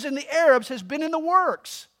Jews and the Arabs has been in the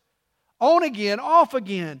works. On again, off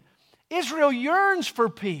again. Israel yearns for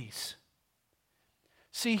peace.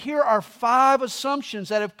 See, here are 5 assumptions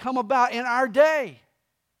that have come about in our day.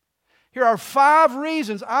 Here are 5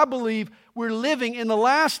 reasons I believe we're living in the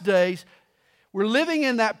last days. We're living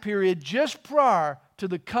in that period just prior to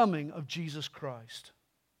the coming of Jesus Christ.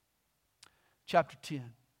 Chapter 10.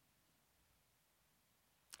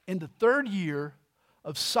 In the 3rd year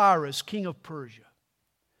of Cyrus, king of Persia,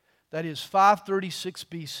 that is 536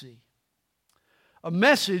 BC, a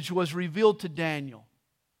message was revealed to Daniel,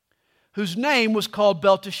 whose name was called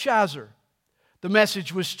Belteshazzar. The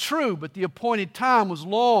message was true, but the appointed time was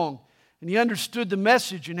long, and he understood the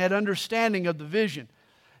message and had understanding of the vision.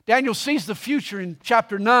 Daniel sees the future in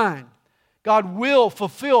chapter 9. God will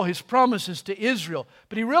fulfill His promises to Israel,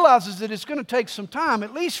 but he realizes that it's going to take some time,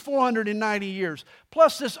 at least 490 years,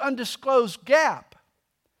 plus this undisclosed gap.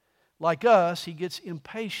 Like us, he gets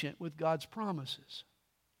impatient with God's promises.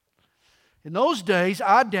 In those days,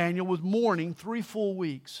 I, Daniel, was mourning 3 full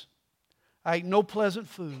weeks. I ate no pleasant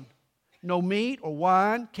food. No meat or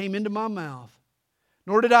wine came into my mouth,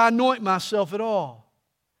 nor did I anoint myself at all,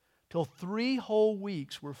 till 3 whole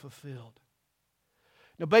weeks were fulfilled.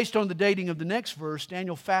 Now, based on the dating of the next verse,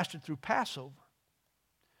 Daniel fasted through Passover.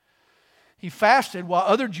 He fasted while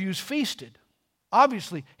other Jews feasted.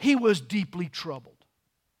 Obviously, he was deeply troubled.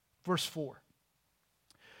 Verse 4.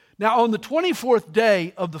 Now, on the 24th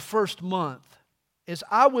day of the 1st month, as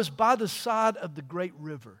I was by the side of the great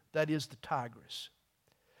river, that is the Tigris,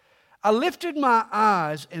 I lifted my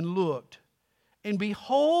eyes and looked, and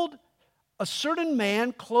behold, a certain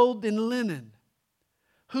man clothed in linen,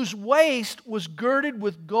 whose waist was girded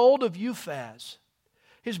with gold of Uphaz.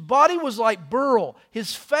 His body was like beryl,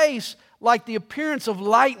 his face like the appearance of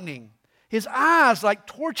lightning, his eyes like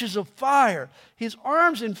torches of fire, his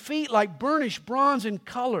arms and feet like burnished bronze in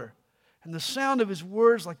color. and the sound of his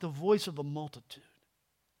words like the voice of a multitude.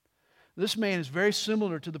 This man is very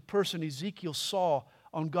similar to the person Ezekiel saw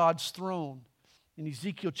on God's throne in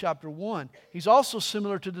Ezekiel chapter 1. He's also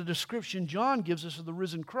similar to the description John gives us of the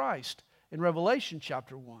risen Christ in Revelation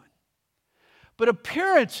chapter 1. But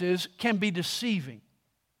appearances can be deceiving.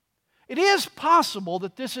 It is possible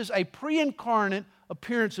that this is a pre-incarnate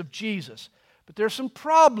appearance of Jesus, but there are some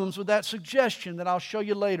problems with that suggestion that I'll show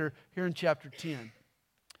you later here in chapter 10.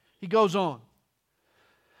 He goes on.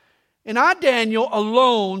 And I, Daniel,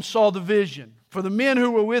 alone saw the vision, for the men who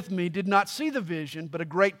were with me did not see the vision, but a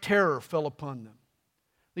great terror fell upon them.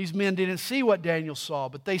 These men didn't see what Daniel saw,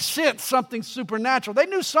 but they sensed something supernatural. They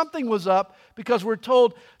knew something was up because we're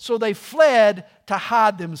told, so they fled to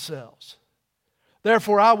hide themselves.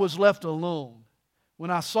 Therefore I was left alone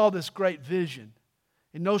when I saw this great vision,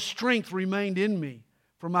 and no strength remained in me,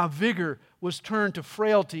 for my vigor was turned to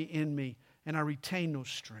frailty in me, and I retained no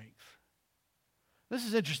strength. This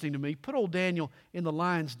is interesting to me. Put old Daniel in the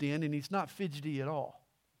lion's den, and he's not fidgety at all.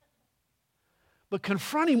 But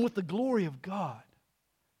confront him with the glory of God,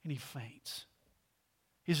 and he faints.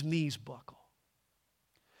 His knees buckle.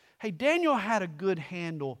 Hey, Daniel had a good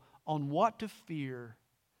handle on what to fear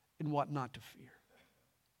and what not to fear.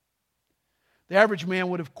 The average man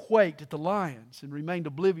would have quaked at the lions and remained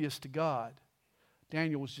oblivious to God.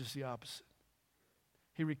 Daniel was just the opposite.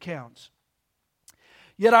 He recounts,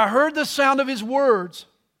 "Yet I heard the sound of his words,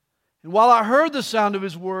 and while I heard the sound of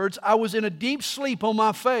his words, I was in a deep sleep on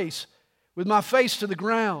my face, with my face to the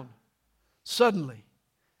ground. Suddenly,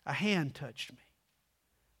 a hand touched me,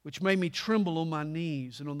 which made me tremble on my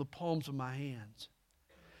knees and on the palms of my hands.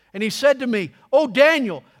 And he said to me, 'O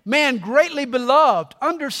Daniel, man greatly beloved,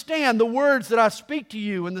 understand the words that I speak to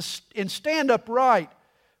you and stand upright,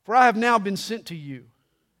 for I have now been sent to you.'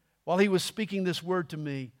 While he was speaking this word to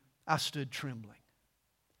me, I stood trembling."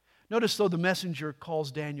 Notice, though, the messenger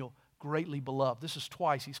calls Daniel greatly beloved. This is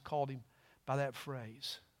twice he's called him by that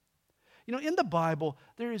phrase. You know, in the Bible,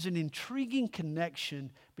 there is an intriguing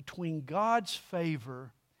connection between God's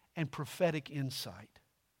favor and prophetic insight.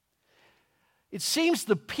 It seems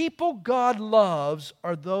the people God loves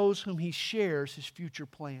are those whom He shares His future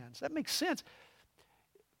plans. That makes sense.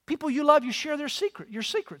 People you love, you share your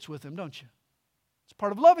secrets with them, don't you? It's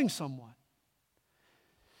part of loving someone.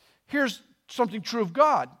 Here's something true of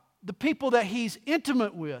God. The people that He's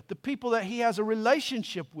intimate with, the people that He has a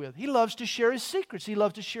relationship with, He loves to share His secrets. He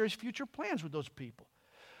loves to share His future plans with those people.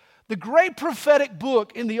 The great prophetic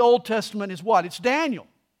book in the Old Testament is what? It's Daniel.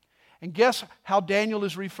 And guess how Daniel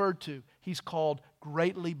is referred to? He's called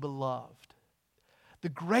greatly beloved. The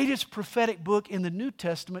greatest prophetic book in the New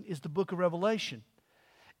Testament is the book of Revelation.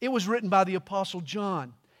 It was written by the Apostle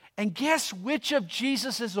John. And guess which of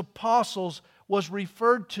Jesus' apostles was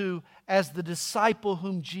referred to as the disciple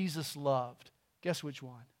whom Jesus loved? Guess which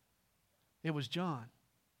one? It was John.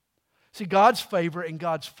 See, God's favor and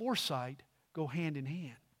God's foresight go hand in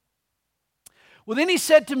hand. Well, then he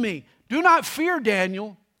said to me, "Do not fear,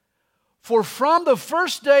 Daniel, for from the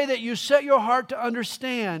first day that you set your heart to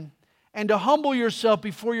understand and to humble yourself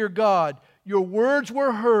before your God, your words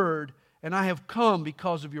were heard, and I have come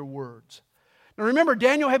because of your words." Now remember,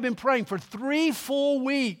 Daniel had been praying for 3 full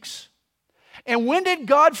weeks. And when did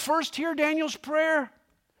God first hear Daniel's prayer?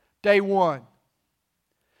 Day 1.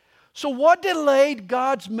 So what delayed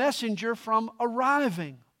God's messenger from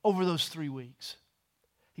arriving over those 3 weeks?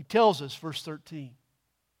 He tells us, verse 13.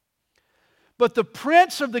 "But the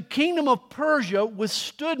prince of the kingdom of Persia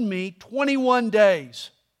withstood me 21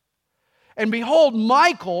 days. And behold,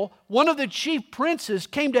 Michael, one of the chief princes,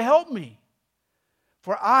 came to help me.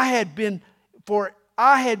 For I had been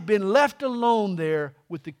left alone there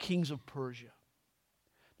with the kings of Persia."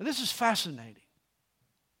 Now this is fascinating.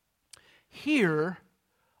 Here,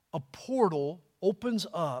 a portal opens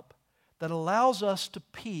up that allows us to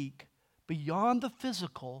peek beyond the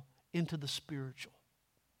physical into the spiritual.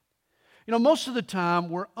 You know, most of the time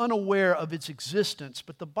we're unaware of its existence,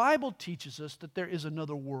 but the Bible teaches us that there is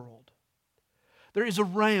another world. There is a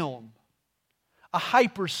realm, a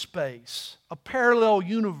hyperspace, a parallel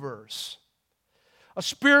universe, a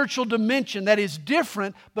spiritual dimension that is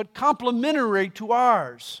different but complementary to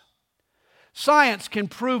ours. Science can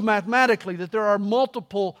prove mathematically that there are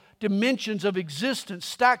multiple dimensions of existence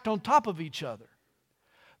stacked on top of each other.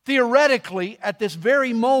 Theoretically, at this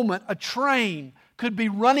very moment, a train could be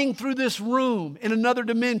running through this room in another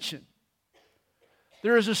dimension.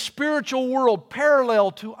 There is a spiritual world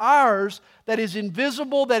parallel to ours that is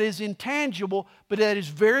invisible, that is intangible, but that is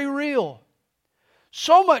very real.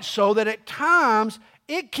 So much so that at times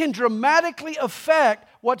it can dramatically affect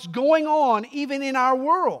what's going on even in our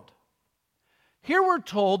world. Here we're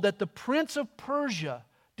told that the prince of Persia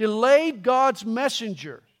delayed God's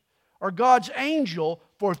messenger or God's angel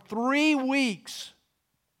for 3 weeks.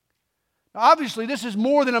 Now, obviously, this is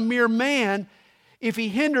more than a mere man if he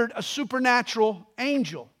hindered a supernatural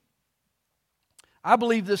angel. I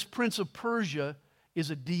believe this prince of Persia is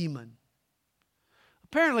a demon.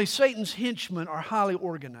 Apparently, Satan's henchmen are highly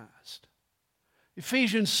organized.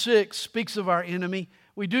 Ephesians 6 speaks of our enemy.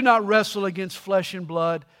 We do not wrestle against flesh and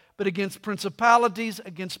blood, but against principalities,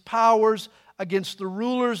 against powers, against the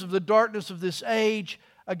rulers of the darkness of this age,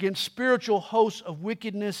 against spiritual hosts of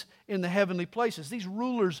wickedness in the heavenly places. These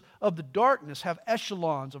rulers of the darkness have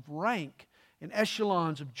echelons of rank and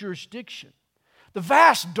echelons of jurisdiction. The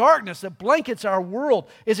vast darkness that blankets our world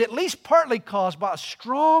is at least partly caused by a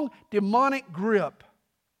strong demonic grip.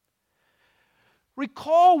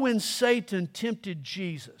 Recall when Satan tempted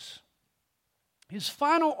Jesus. His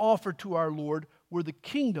final offer to our Lord were the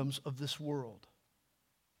kingdoms of this world.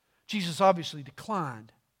 Jesus obviously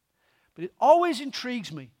declined. But it always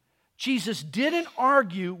intrigues me. Jesus didn't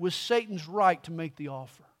argue with Satan's right to make the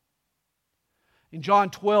offer. In John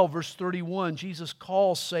 12, verse 31, Jesus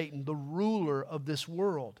calls Satan the ruler of this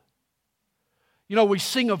world. You know, we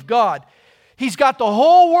sing of God. He's got the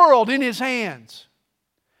whole world in His hands.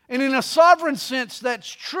 And in a sovereign sense,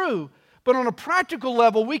 that's true. But on a practical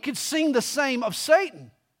level, we could sing the same of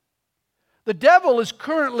Satan. The devil is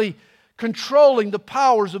currently controlling the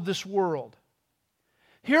powers of this world.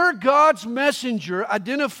 Here, God's messenger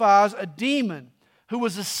identifies a demon who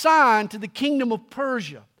was assigned to the kingdom of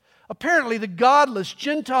Persia. Apparently, the godless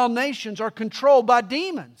Gentile nations are controlled by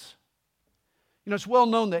demons. You know, it's well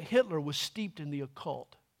known that Hitler was steeped in the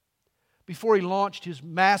occult. Before he launched his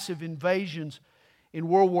massive invasions in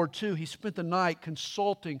World War II, he spent the night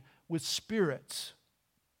consulting with spirits.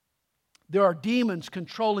 There are demons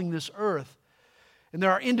controlling this earth, and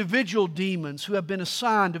there are individual demons who have been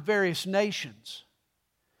assigned to various nations.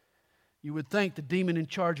 You would think the demon in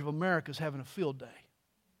charge of America is having a field day.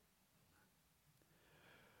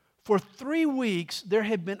 For 3 weeks, there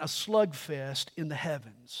had been a slugfest in the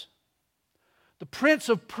heavens. The prince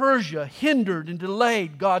of Persia hindered and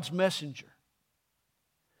delayed God's messenger.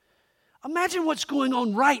 Imagine what's going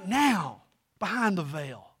on right now behind the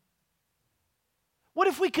veil. What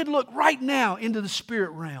if we could look right now into the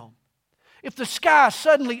spirit realm? If the sky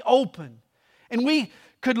suddenly opened and we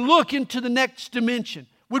could look into the next dimension,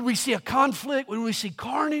 would we see a conflict? Would we see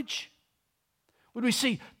carnage? Would we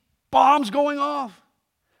see bombs going off?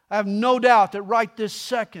 I have no doubt that right this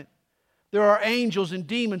second, there are angels and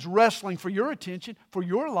demons wrestling for your attention, for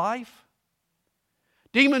your life.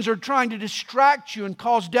 Demons are trying to distract you and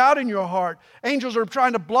cause doubt in your heart. Angels are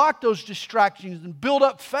trying to block those distractions and build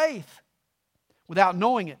up faith. Without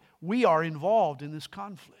knowing it, we are involved in this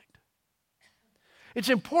conflict. It's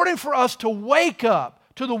important for us to wake up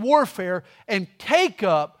to the warfare and take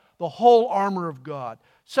up the whole armor of God.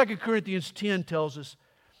 2 Corinthians 10 tells us,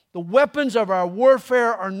 the weapons of our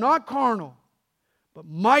warfare are not carnal, but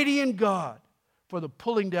mighty in God for the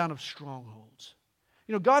pulling down of strongholds.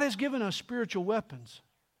 You know, God has given us spiritual weapons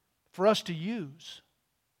for us to use.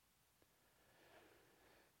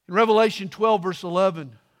 In Revelation 12, verse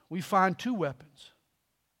 11, we find 2 weapons.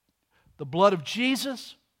 The blood of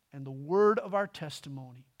Jesus and the word of our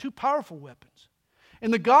testimony. 2 powerful weapons.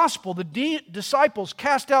 In the gospel, the disciples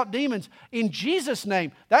cast out demons in Jesus'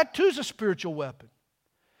 name. That too is a spiritual weapon.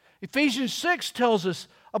 Ephesians 6 tells us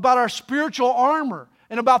about our spiritual armor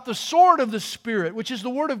and about the sword of the Spirit, which is the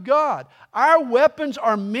Word of God. Our weapons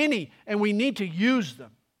are many, and we need to use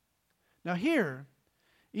them. Now here,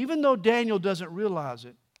 even though Daniel doesn't realize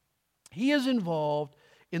it, he is involved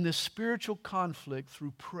in this spiritual conflict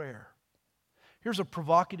through prayer. Here's a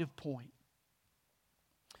provocative point.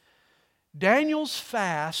 Daniel's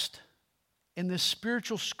fast and this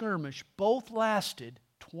spiritual skirmish both lasted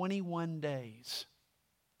 21 days.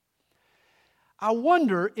 I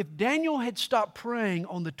wonder if Daniel had stopped praying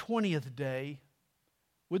on the 20th day,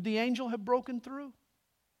 would the angel have broken through?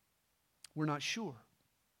 We're not sure.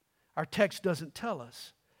 Our text doesn't tell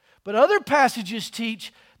us. But other passages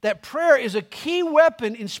teach that prayer is a key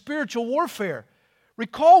weapon in spiritual warfare.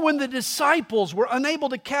 Recall when the disciples were unable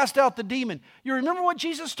to cast out the demon. You remember what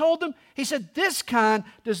Jesus told them? He said, this kind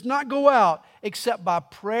does not go out except by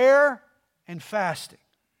prayer and fasting.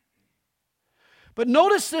 But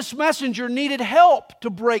notice this messenger needed help to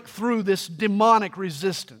break through this demonic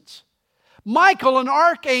resistance. Michael, an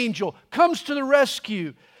archangel, comes to the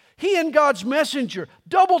rescue. He and God's messenger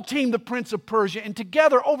double-team the prince of Persia and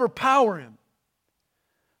together overpower him.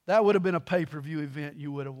 That would have been a pay-per-view event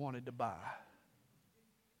you would have wanted to buy.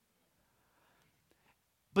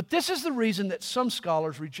 But this is the reason that some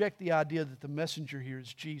scholars reject the idea that the messenger here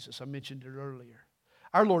is Jesus. I mentioned it earlier.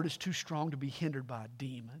 Our Lord is too strong to be hindered by a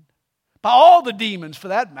demon. By all the demons, for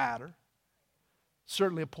that matter.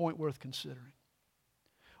 Certainly a point worth considering.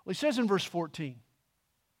 Well, he says in verse 14,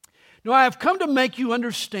 "Now I have come to make you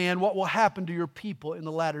understand what will happen to your people in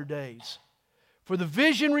the latter days. For the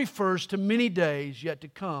vision refers to many days yet to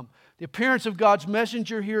come." The appearance of God's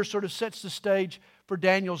messenger here sort of sets the stage for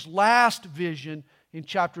Daniel's last vision in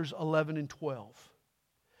chapters 11 and 12.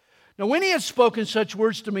 "Now when he had spoken such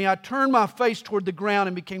words to me, I turned my face toward the ground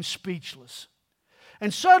and became speechless.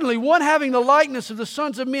 And suddenly one having the likeness of the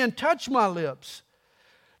sons of men touched my lips.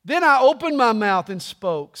 Then I opened my mouth and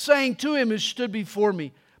spoke, saying to him who stood before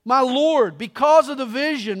me, 'My Lord, because of the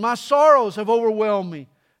vision, my sorrows have overwhelmed me,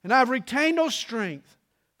 and I have retained no strength.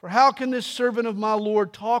 For how can this servant of my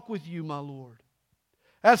Lord talk with you, my Lord?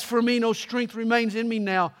 As for me, no strength remains in me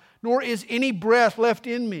now, nor is any breath left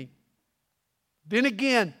in me.' Then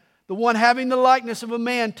again, the one having the likeness of a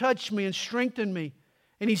man touched me and strengthened me.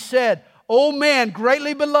 And he said, 'O man,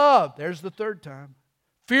 greatly beloved,'" there's the third time,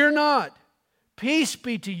 "'fear not. Peace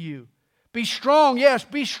be to you. Be strong, yes,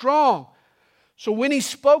 be strong.' So when he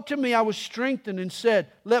spoke to me, I was strengthened and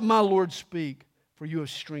said, 'Let my Lord speak, for you have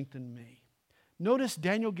strengthened me.'" Notice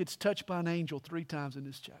Daniel gets touched by an angel 3 times in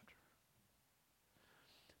this chapter.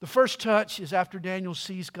 The first touch is after Daniel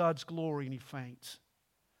sees God's glory and he faints.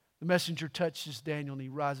 The messenger touches Daniel and he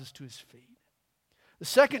rises to his feet. The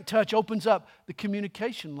second touch opens up the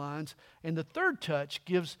communication lines, and the third touch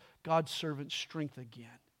gives God's servant strength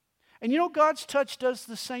again. And you know, God's touch does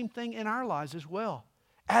the same thing in our lives as well.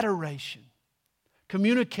 Adoration,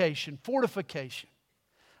 communication, fortification.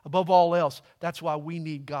 Above all else, that's why we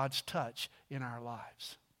need God's touch in our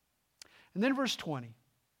lives. And then verse 20.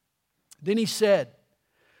 "Then he said,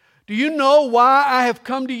 'Do you know why I have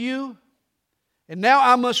come to you? And now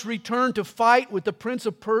I must return to fight with the prince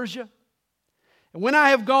of Persia. And when I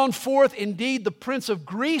have gone forth, indeed the prince of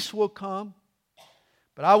Greece will come.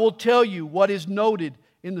 But I will tell you what is noted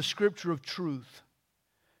in the scripture of truth.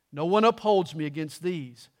 No one upholds me against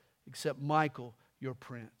these except Michael, your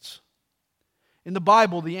prince.'" In the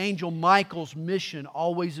Bible, the angel Michael's mission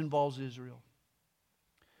always involves Israel.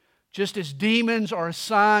 Just as demons are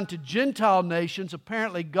assigned to Gentile nations,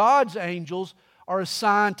 apparently God's angels are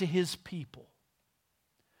assigned to His people.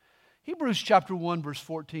 Hebrews chapter 1 verse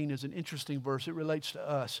 14 is an interesting verse. It relates to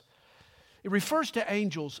us. It refers to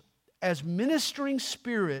angels as ministering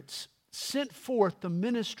spirits sent forth to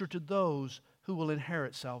minister to those who will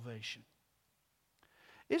inherit salvation.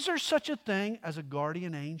 Is there such a thing as a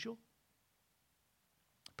guardian angel?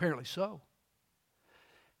 Apparently so.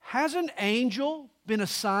 Has an angel been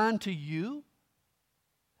assigned to you?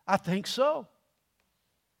 I think so.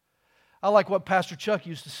 I like what Pastor Chuck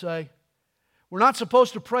used to say. We're not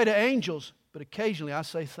supposed to pray to angels, but occasionally I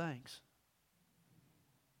say thanks.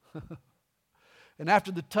 And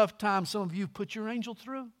after the tough time some of you put your angel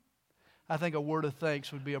through, I think a word of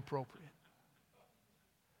thanks would be appropriate.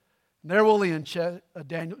 And there we'll end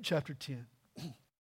Daniel chapter 10.